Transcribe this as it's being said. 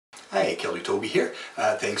Hi, Kelly Tobey here.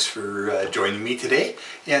 Thanks for joining me today.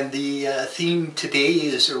 And the theme today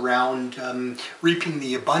is around reaping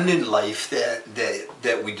the abundant life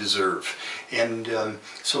that we deserve. And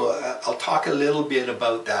so I'll talk a little bit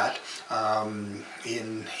about that.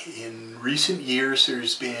 In recent years,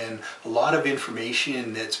 there's been a lot of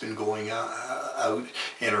information that's been going out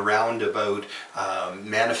and around about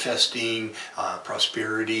manifesting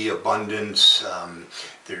prosperity, abundance.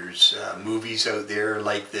 There's movies out there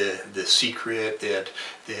like The Secret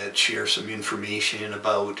that share some information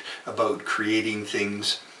about creating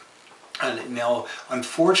things. And now,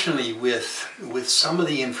 unfortunately, with some of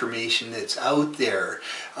the information that's out there,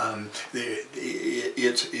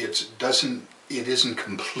 it isn't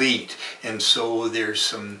complete, and so there's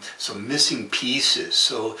some missing pieces.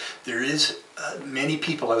 So there is many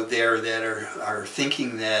people out there that are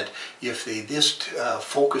thinking that if they just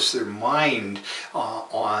focus their mind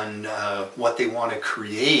on what they want to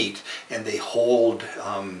create, and they hold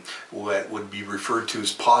what would be referred to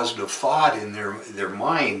as positive thought in their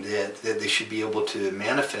mind, that they should be able to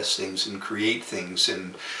manifest things and create things.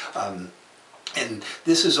 And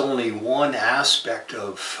this is only one aspect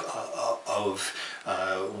of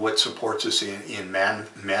what supports us in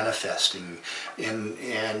manifesting,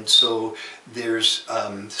 and so there's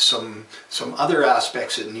some other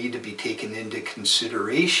aspects that need to be taken into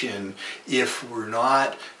consideration if we're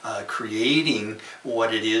not creating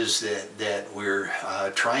what it is that we're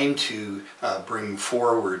trying to bring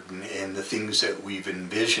forward, and the things that we've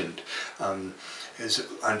envisioned.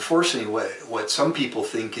 Unfortunately, what some people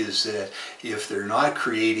think is that if they're not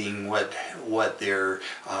creating what they're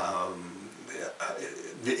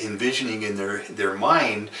envisioning in their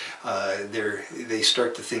mind, they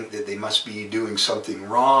start to think that they must be doing something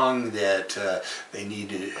wrong, that they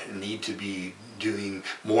need to be doing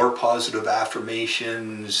more positive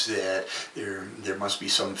affirmations, that there must be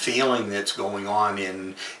some failing that's going on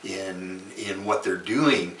in what they're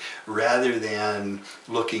doing, rather than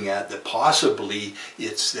looking at that possibly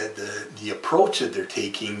it's that the approach that they're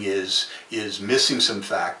taking is missing some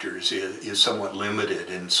factors, is somewhat limited.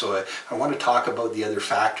 And so I want to talk about the other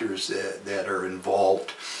factors that are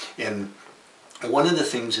involved. And one of the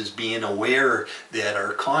things is being aware that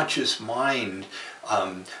our conscious mind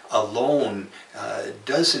alone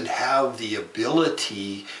doesn't have the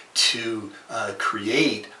ability to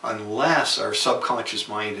create unless our subconscious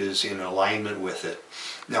mind is in alignment with it.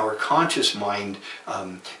 Now, our conscious mind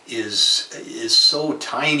is so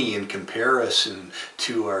tiny in comparison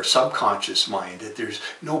to our subconscious mind that there's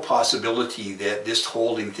no possibility that just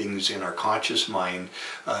holding things in our conscious mind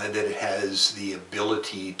that it has the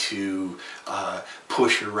ability to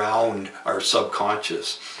push around our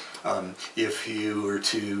subconscious. If you were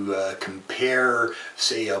to compare,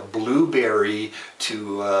 say, a blueberry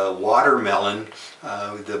to a watermelon,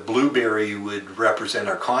 the blueberry would represent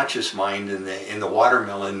our conscious mind, and the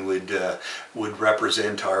watermelon would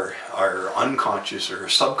represent our unconscious or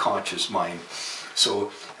subconscious mind.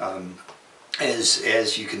 So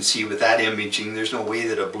as you can see with that imaging, there's no way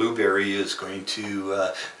that a blueberry is going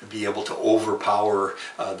to be able to overpower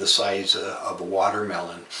the size of a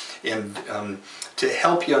watermelon. And to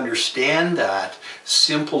help you understand that,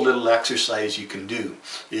 simple little exercise you can do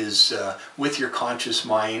is with your conscious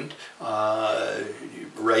mind,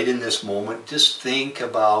 right in this moment, just think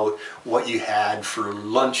about what you had for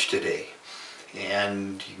lunch today.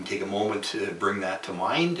 And you can take a moment to bring that to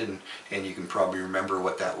mind, and you can probably remember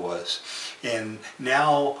what that was. And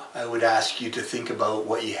now I would ask you to think about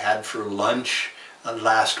what you had for lunch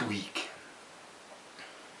last week.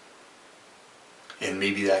 And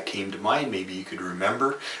maybe that came to mind. Maybe you could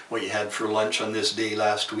remember what you had for lunch on this day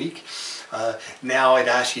last week. Now I'd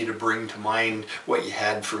ask you to bring to mind what you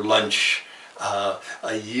had for lunch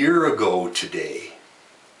a year ago today.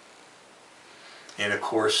 And of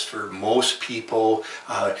course, for most people,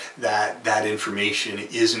 that information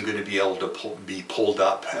isn't going to be able to be pulled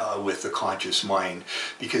up with the conscious mind,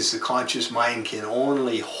 because the conscious mind can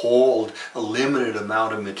only hold a limited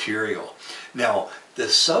amount of material. Now, the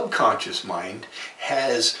subconscious mind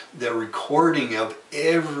has the recording of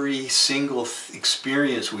every single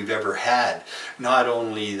experience we've ever had. Not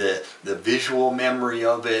only the visual memory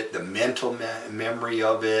of it, the mental memory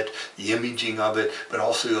of it, the imaging of it, but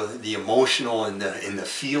also the emotional and the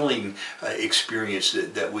feeling experience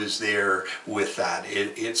that was there with that.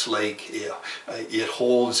 It's like it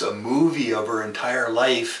holds a movie of our entire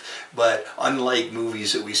life, but unlike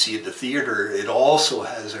movies that we see at the theater, it also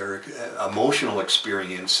has our emotional experience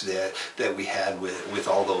that we had with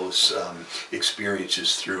all those experiences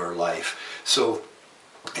through our life. So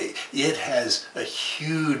it has a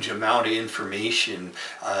huge amount of information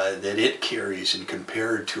that it carries and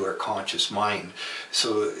compared to our conscious mind.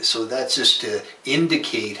 So that's just to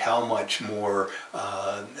indicate how much more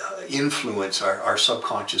influence our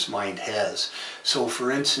subconscious mind has. So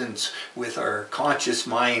for instance, with our conscious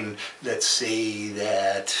mind, let's say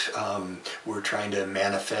that we're trying to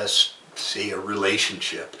manifest, say, a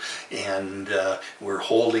relationship, and we're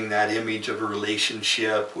holding that image of a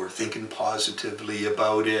relationship, we're thinking positively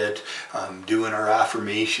about it, doing our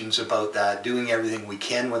affirmations about that, doing everything we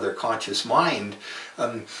can with our conscious mind,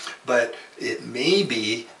 but it may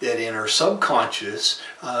be that in our subconscious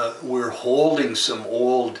we're holding some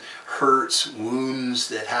old hurts, wounds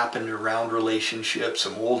that happened around relationships,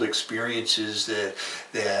 some old experiences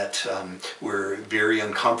that were very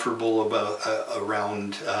uncomfortable about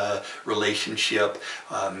around relationship.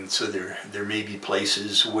 So there may be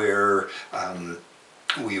places where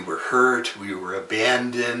we were hurt, we were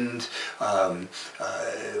abandoned,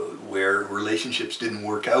 where relationships didn't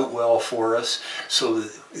work out well for us.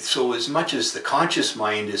 So as much as the conscious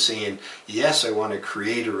mind is saying, yes, I want to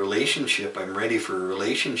create a relationship, I'm ready for a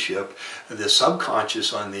relationship, the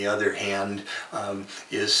subconscious, on the other hand,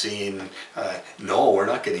 is saying, no, we're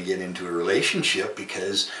not going to get into a relationship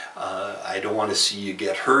because I don't want to see you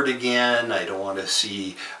get hurt again, I don't want to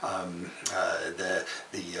see the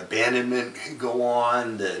abandonment go on,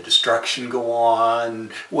 the destruction go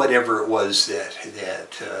on, whatever it was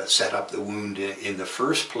that set up the wound in the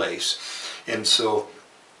first place. And so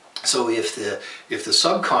if the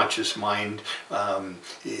subconscious mind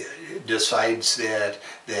decides that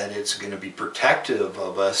it's going to be protective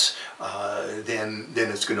of us, then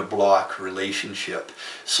it's going to block relationship.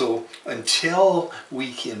 So until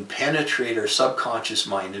we can penetrate our subconscious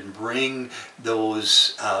mind and bring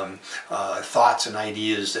those thoughts and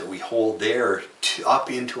ideas that we hold there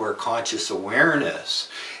up into our conscious awareness,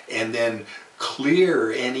 and then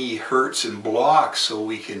clear any hurts and blocks so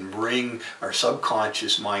we can bring our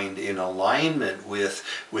subconscious mind in alignment with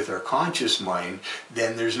our conscious mind,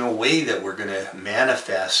 then there's no way that we're going to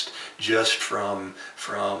manifest just from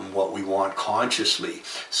what we want consciously.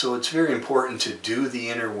 So it's very important to do the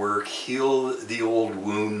inner work, heal the old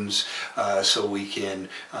wounds, so we can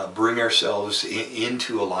bring ourselves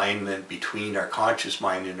into alignment between our conscious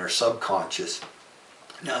mind and our subconscious.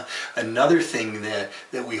 Now, another thing that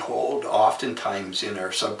we hold oftentimes in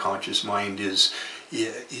our subconscious mind is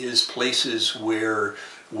places where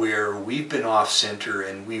we've been off center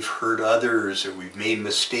and we've hurt others, or we've made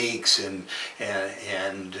mistakes and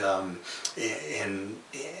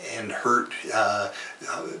hurt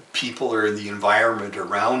people or the environment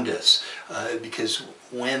around us, because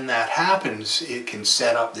when that happens, it can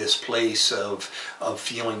set up this place of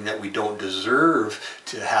feeling that we don't deserve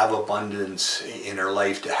to have abundance in our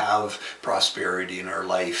life, to have prosperity in our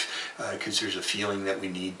life, because there's a feeling that we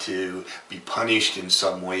need to be punished in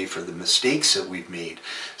some way for the mistakes that we've made.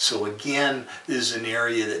 So again, this is an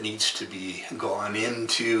area that needs to be gone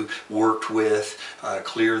into, worked with,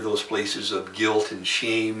 clear those places of guilt and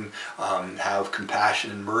shame, have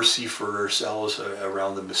compassion and mercy for ourselves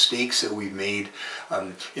around the mistakes that we've made,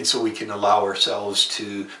 and so we can allow ourselves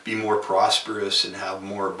to be more prosperous and have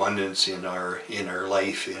more abundance in our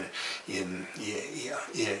life in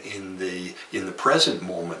the present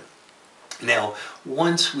moment. Now,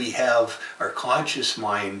 once we have our conscious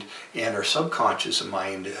mind and our subconscious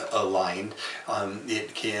mind aligned,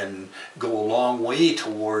 it can go a long way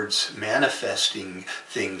towards manifesting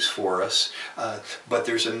things for us. But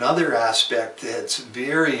there's another aspect that's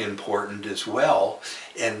very important as well,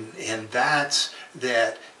 and that's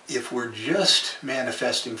that if we're just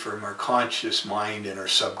manifesting from our conscious mind and our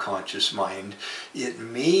subconscious mind, it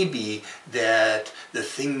may be that the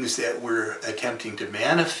things that we're attempting to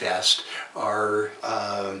manifest are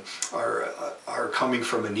coming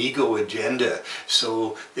from an ego agenda.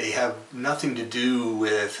 So they have nothing to do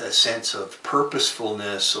with a sense of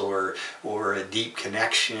purposefulness or a deep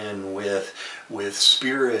connection with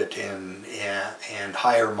spirit and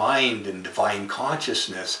higher mind and divine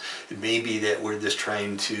consciousness. It may be that we're just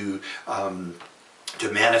trying to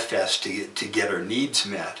manifest to get our needs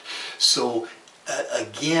met. So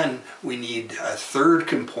again, we need a third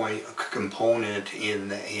component in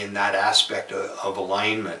that aspect of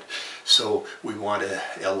alignment. So we want to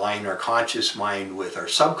align our conscious mind with our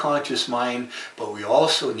subconscious mind, but we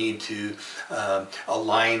also need to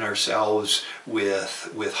align ourselves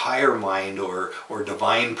with higher mind or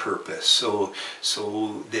divine purpose. So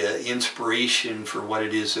the inspiration for what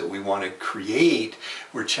it is that we want to create,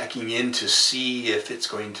 we're checking in to see if it's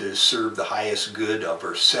going to serve the highest good of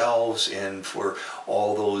ourselves and for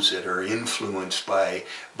all those that are influenced by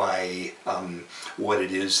what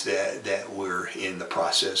it is that we're in the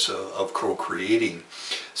process of co-creating.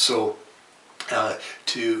 So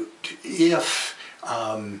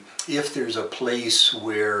if there's a place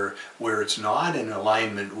where it's not in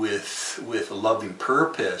alignment with a loving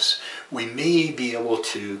purpose, we may be able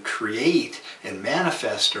to create and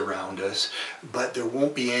manifest around us, but there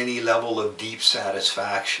won't be any level of deep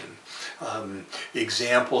satisfaction.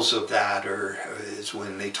 Examples of that is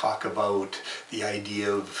when they talk about the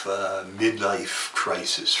idea of midlife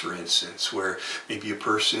crisis, for instance, where maybe a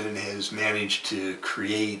person has managed to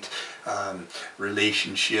create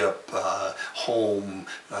relationship, home,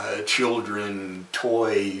 children,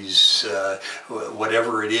 toys,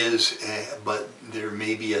 whatever it is, but there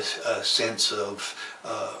may be a sense of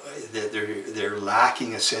that they're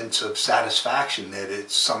lacking a sense of satisfaction, that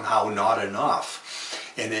it's somehow not enough.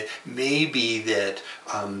 And it may be that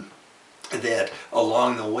that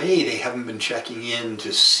along the way they haven't been checking in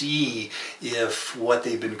to see if what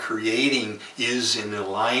they've been creating is in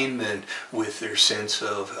alignment with their sense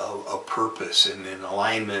of purpose, and in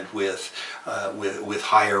alignment with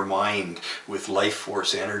higher mind, with life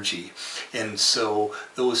force energy. And so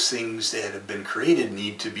those things that have been created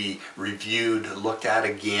need to be reviewed, looked at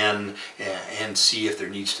again, and see if there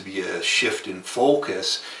needs to be a shift in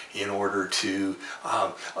focus in order to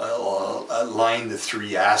align the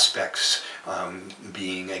three aspects,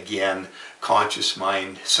 being again conscious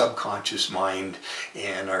mind, subconscious mind,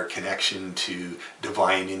 and our connection to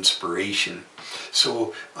divine inspiration.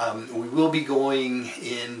 So we will be going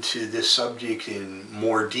into this subject in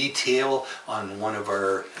more detail on one of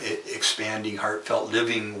our Expanding Heartfelt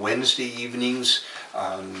Living Wednesday evenings.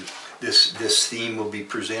 This theme will be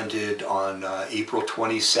presented on April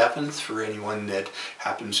 27th for anyone that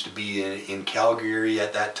happens to be in Calgary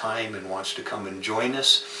at that time and wants to come and join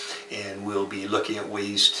us. And we'll be looking at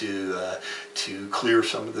ways to clear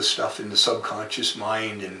some of the stuff in the subconscious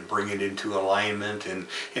mind and bring it into alignment, and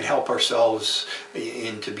help ourselves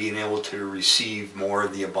into being able to receive more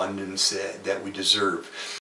of the abundance that we deserve.